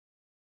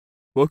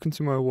Welcome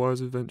to my Wwise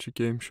Adventure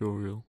Game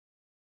Showreel.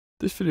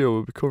 This video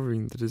will be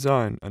covering the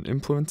design and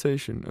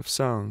implementation of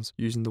sounds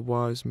using the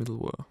Wwise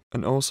middleware,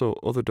 and also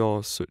other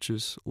DAWs such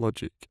as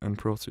Logic and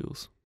Pro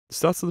Tools. The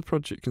start of the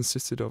project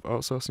consisted of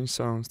outsourcing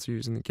sounds to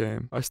use in the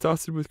game. I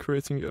started with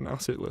creating an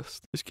asset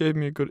list. This gave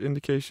me a good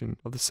indication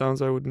of the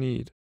sounds I would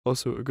need,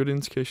 also a good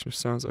indication of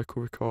sounds I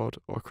could record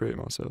or create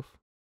myself.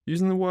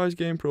 Using the Wwise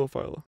Game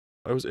Profiler,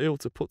 I was able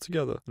to put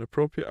together an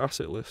appropriate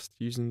asset list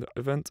using the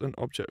event and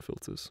object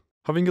filters.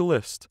 Having a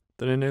list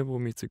then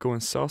enabled me to go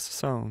and source the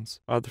sounds,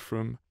 either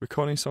from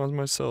recording sounds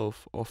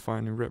myself or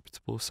finding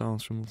reputable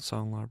sounds from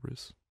sound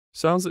libraries.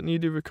 Sounds that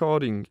needed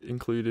recording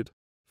included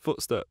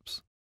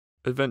footsteps,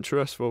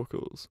 adventurous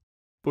vocals,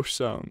 bush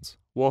sounds,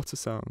 water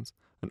sounds,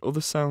 and other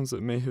sounds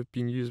that may have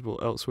been usable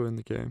elsewhere in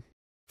the game.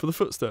 For the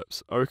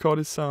footsteps, I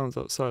recorded sounds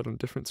outside on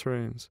different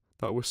terrains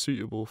that were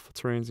suitable for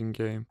terrains in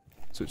game,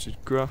 such as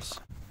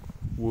grass,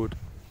 wood,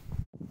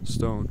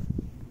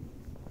 stone.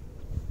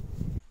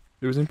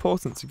 It was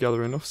important to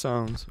gather enough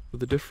sounds with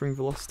the differing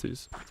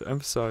velocities to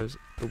emphasise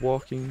the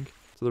walking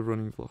to the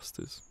running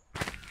velocities.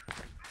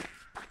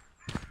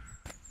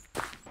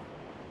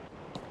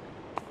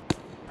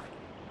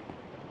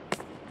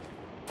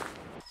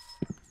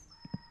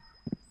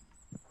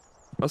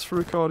 As for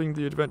recording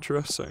the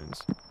adventurous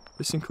sounds,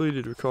 this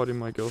included recording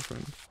my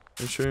girlfriend,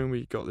 ensuring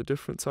we got the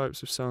different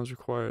types of sounds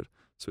required,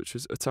 such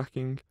as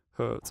attacking,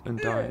 hurt and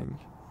dying.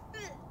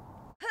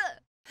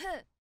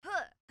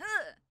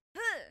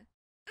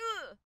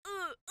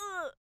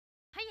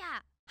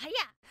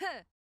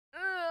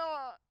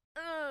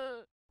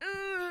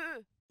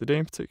 The day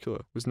in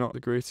particular was not the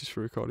greatest for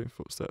recording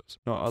footsteps,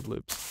 nor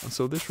ad-libs, and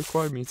so this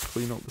required me to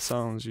clean up the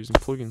sounds using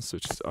plugins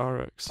such as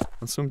RX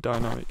and some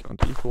dynamic and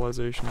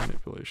equalization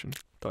manipulation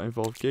that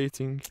involved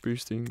gating,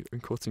 boosting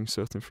and cutting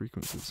certain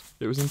frequencies.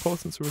 It was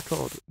important to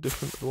record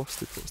different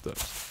velocity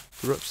footsteps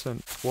to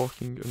represent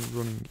walking and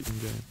running in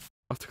game.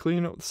 After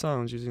cleaning up the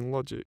sounds using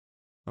Logic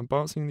and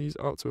bouncing these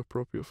out to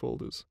appropriate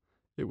folders,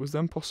 it was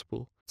then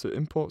possible to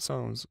import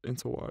sounds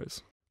into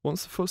Wwise.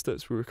 Once the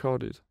footsteps were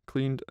recorded,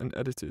 cleaned and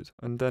edited,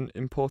 and then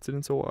imported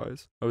into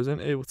Wwise, I was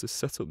then able to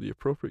set up the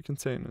appropriate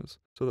containers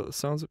so that the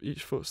sounds of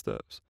each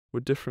footsteps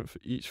were different for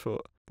each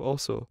foot, but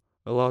also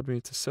allowed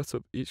me to set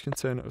up each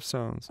container of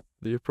sounds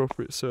the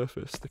appropriate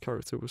surface the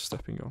character was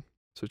stepping on,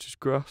 such as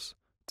grass,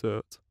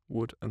 dirt,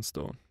 wood and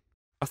stone.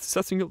 After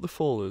setting up the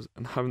folders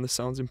and having the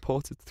sounds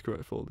imported to the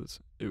correct folders,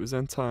 it was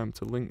then time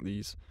to link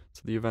these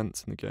to the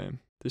events in the game.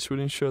 This would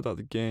ensure that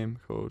the game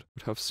code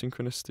would have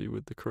synchronicity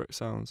with the correct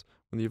sounds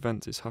when the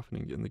event is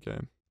happening in the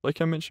game. Like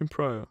I mentioned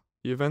prior,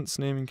 the event's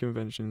naming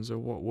conventions are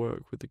what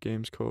work with the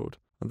game's code,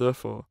 and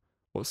therefore,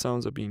 what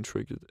sounds are being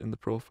triggered in the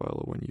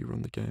profiler when you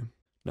run the game.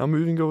 Now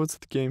moving over to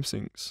the game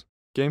syncs.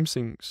 Game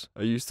syncs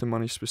are used to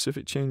manage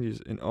specific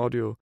changes in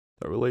audio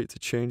that relate to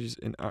changes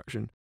in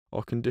action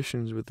or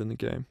conditions within the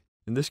game.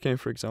 In this game,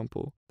 for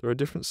example, there are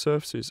different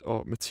surfaces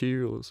or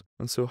materials,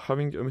 and so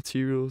having a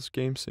materials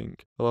game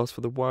sync allows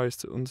for the Wwise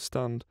to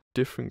understand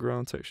different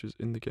ground textures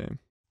in the game.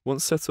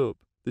 Once set up,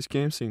 this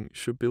game sync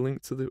should be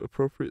linked to the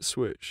appropriate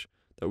switch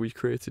that we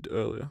created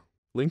earlier.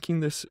 Linking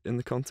this in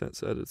the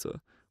contents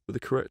editor with the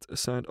correct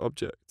assigned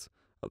object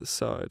at the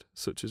side,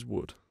 such as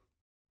wood.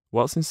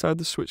 Whilst inside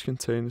the switch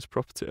containers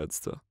property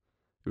editor,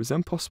 it was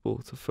then possible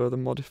to further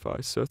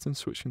modify certain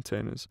switch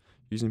containers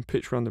using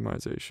pitch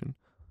randomization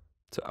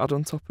to add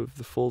on top of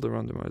the folder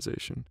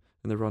randomization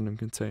in the random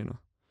container.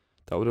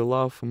 That would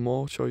allow for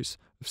more choice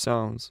of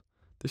sounds.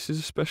 This is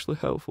especially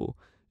helpful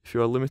if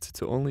you are limited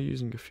to only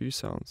using a few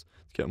sounds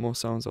to get more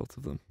sounds out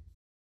of them.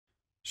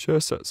 Share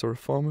sets are a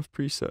form of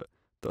preset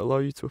that allow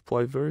you to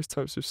apply various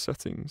types of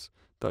settings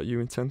that you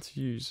intend to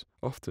use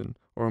often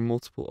or on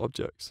multiple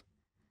objects.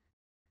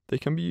 They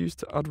can be used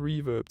to add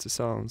reverb to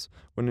sounds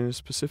when in a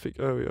specific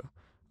area,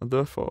 and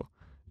therefore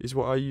is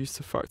what I use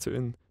to factor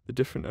in the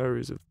different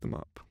areas of the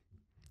map,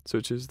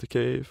 such as the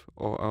cave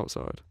or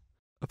outside.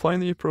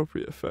 Applying the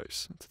appropriate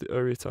effects to the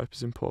area type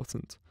is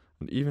important,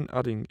 and even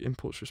adding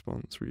impulse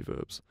response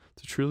reverbs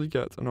to truly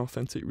get an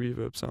authentic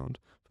reverb sound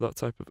for that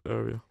type of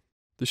area.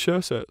 The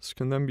share sets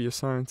can then be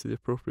assigned to the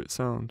appropriate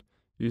sound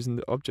using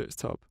the Objects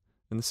tab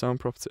in the Sound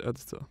Property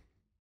Editor.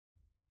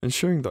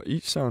 Ensuring that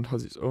each sound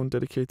has its own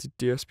dedicated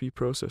DSP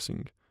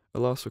processing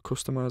allows for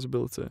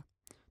customizability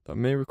that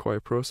may require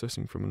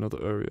processing from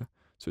another area,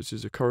 such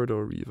as a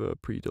corridor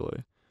reverb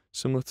pre-delay,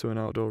 similar to an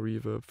outdoor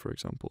reverb for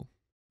example.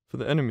 For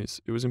the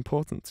enemies, it was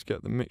important to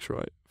get the mix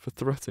right for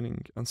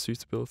threatening and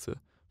suitability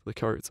for the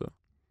character.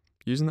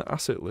 Using the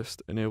asset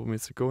list enabled me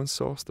to go and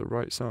source the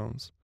right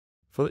sounds.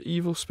 For the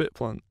evil spit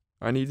plant,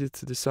 I needed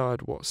to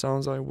decide what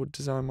sounds I would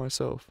design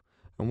myself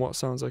and what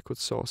sounds I could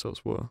source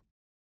elsewhere.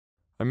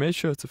 I made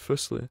sure to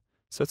firstly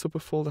set up a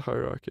folder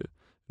hierarchy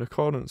in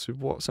accordance with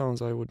what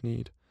sounds I would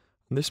need,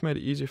 and this made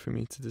it easier for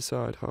me to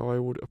decide how I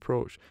would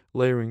approach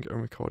layering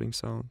and recording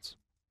sounds.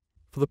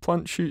 For the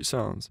plant shoot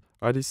sounds,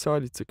 I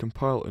decided to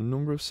compile a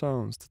number of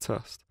sounds to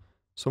test,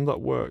 some that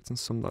worked and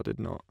some that did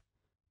not.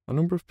 A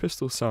number of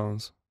pistol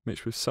sounds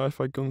mixed with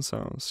sci-fi gun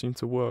sounds seemed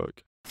to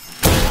work,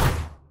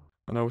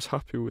 and I was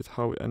happy with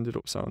how it ended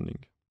up sounding.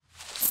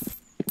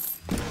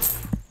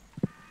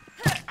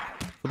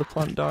 For the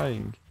plant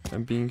dying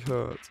and being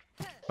hurt,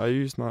 I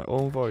used my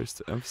own voice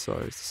to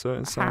emphasise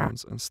certain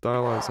sounds and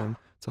stylise them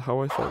to how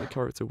I thought the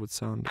character would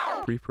sound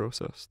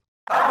pre-processed.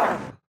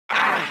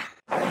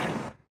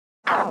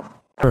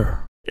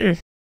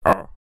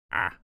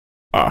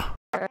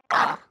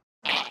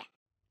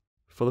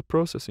 For the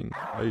processing,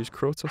 I used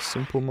Krotos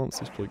Simple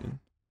Monsters plugin.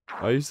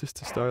 I used this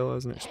to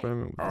stylise and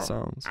experiment with the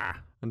sounds,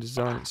 and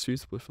design it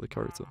suitably for the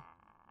character.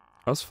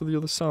 As for the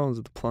other sounds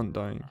of the plant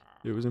dying,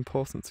 it was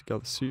important to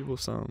gather suitable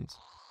sounds,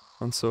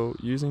 and so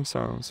using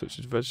sounds such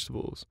as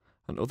vegetables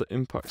and other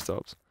impact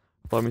stabs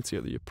allowed me to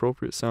get the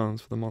appropriate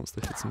sounds for the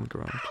monster hitting the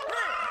ground.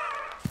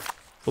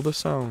 Other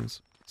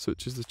sounds,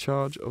 such as the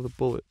charge of the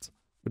bullet,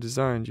 were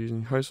designed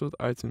using household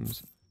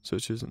items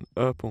such as an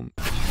air pump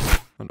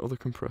and other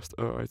compressed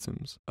air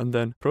items, and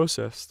then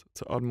processed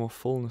to add more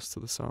fullness to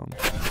the sound.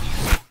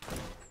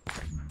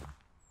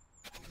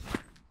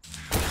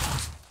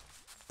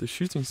 The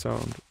shooting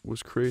sound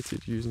was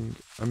created using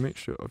a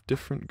mixture of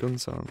different gun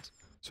sounds,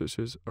 such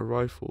as a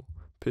rifle,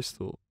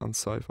 pistol, and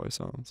sci-fi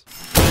sounds.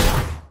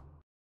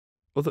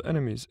 Other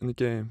enemies in the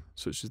game,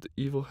 such as the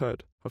Evil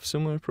Head, have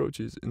similar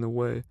approaches in the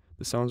way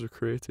the sounds were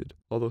created,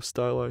 although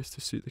stylized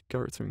to suit the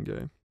character in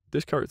game.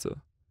 This character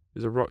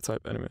is a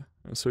rock-type enemy,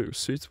 and so it was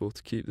suitable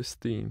to keep this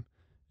theme,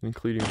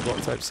 including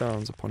rock-type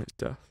sounds upon its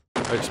death.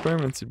 I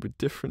experimented with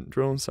different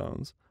drone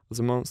sounds as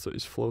the monster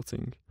is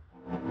floating.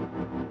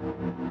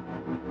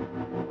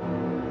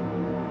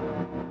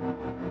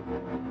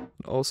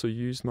 And also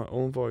used my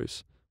own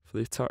voice for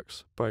the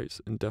attacks,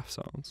 bites, and death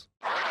sounds.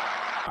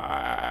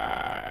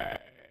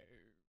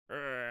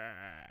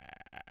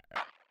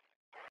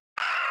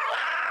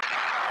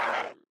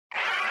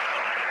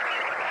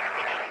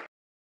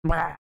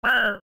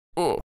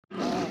 Oh.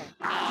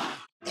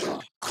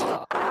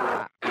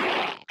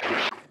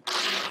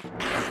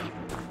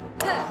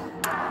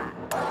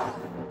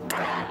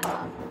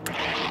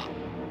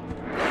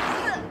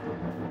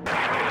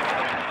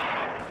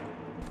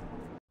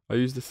 I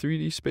used the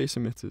 3D space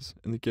emitters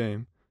in the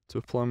game to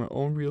apply my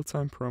own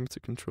real-time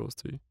parameter controls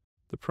to.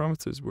 The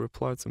parameters were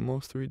applied to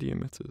most 3D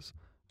emitters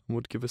and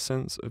would give a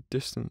sense of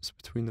distance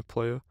between the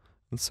player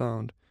and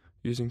sound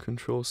using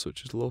controls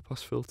such as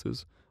low-pass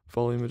filters,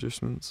 volume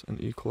adjustments,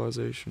 and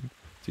equalization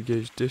to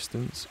gauge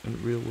distance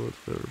and real-world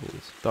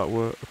variables that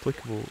were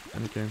applicable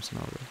in a game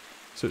scenario,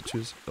 such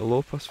as a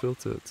low-pass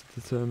filter to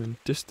determine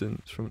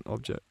distance from an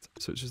object,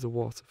 such as the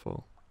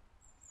waterfall.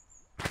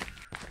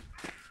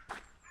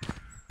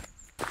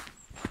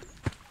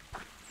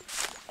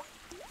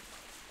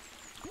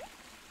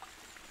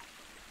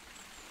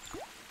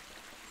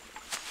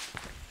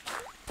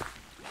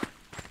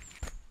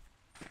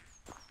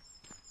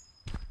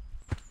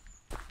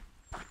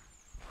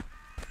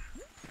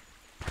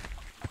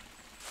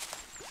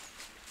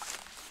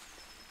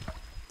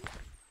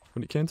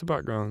 When it came to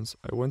backgrounds,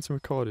 I went and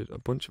recorded a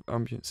bunch of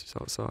ambiences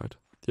outside.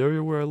 The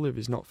area where I live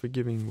is not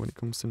forgiving when it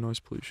comes to noise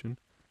pollution,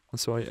 and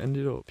so I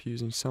ended up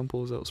using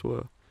samples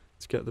elsewhere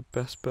to get the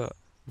best bet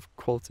of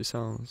quality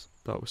sounds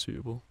that were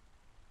suitable.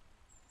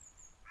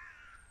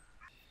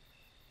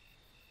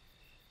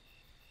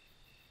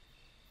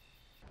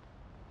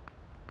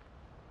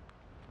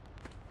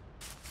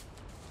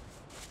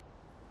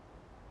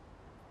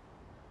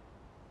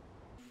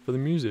 For the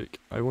music,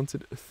 I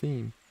wanted a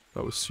theme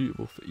that was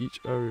suitable for each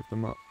area of the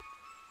map.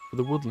 For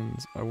the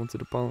woodlands, I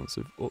wanted a balance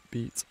of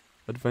upbeat,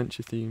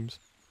 adventure themes,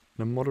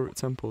 and a moderate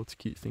tempo to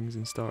keep things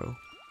in style.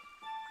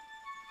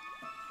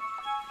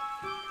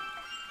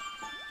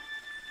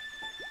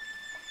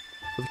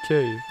 For the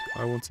cave,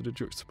 I wanted a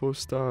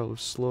juxtaposed style of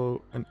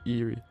slow and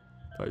eerie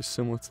that is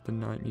similar to the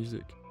night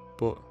music,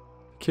 but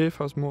the cave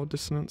has more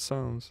dissonant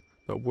sounds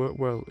that work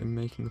well in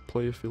making the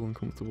player feel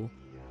uncomfortable.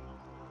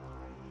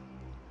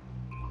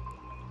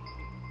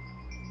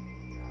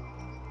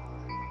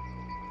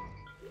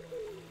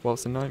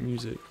 Whilst the night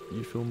music,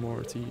 you feel more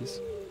at ease,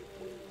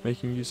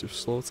 making use of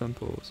slow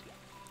tempos,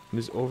 and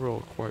is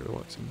overall quite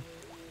relaxing.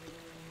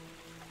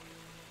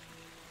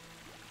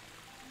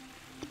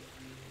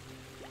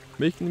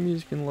 Making the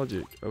music in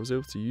Logic, I was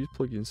able to use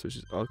plugins such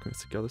as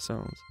Alchemist to gather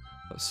sounds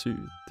that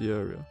suited the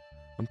area,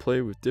 and play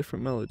with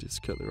different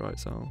melodies to get the right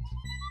sounds.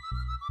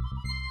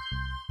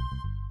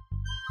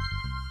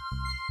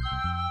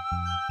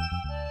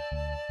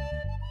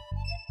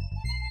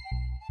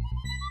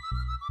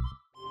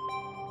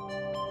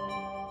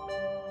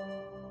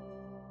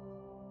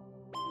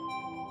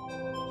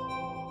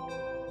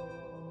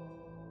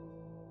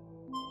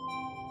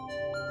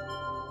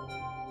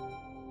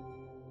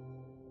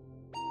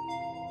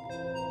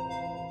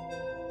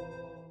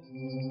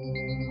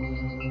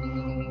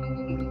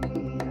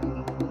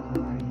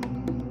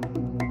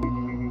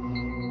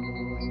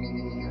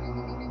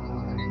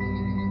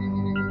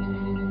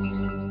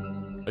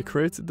 I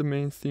created the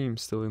main theme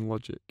still in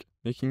Logic,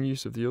 making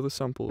use of the other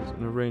samples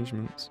and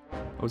arrangements.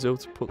 I was able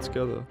to put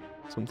together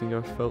something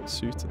I felt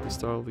suited the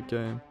style of the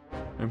game,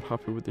 and I'm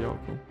happy with the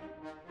outcome.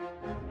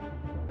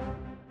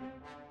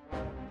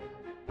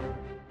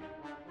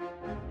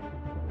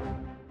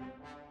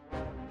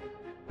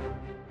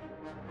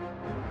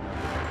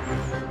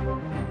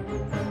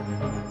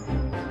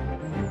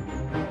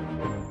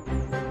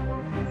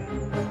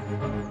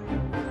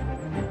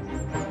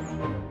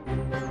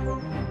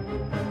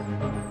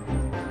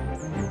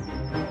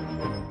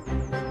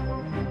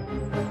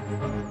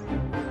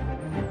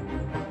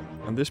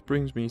 And this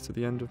brings me to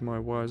the end of my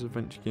Wwise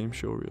Adventure Game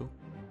showreel.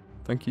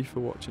 Thank you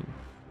for watching.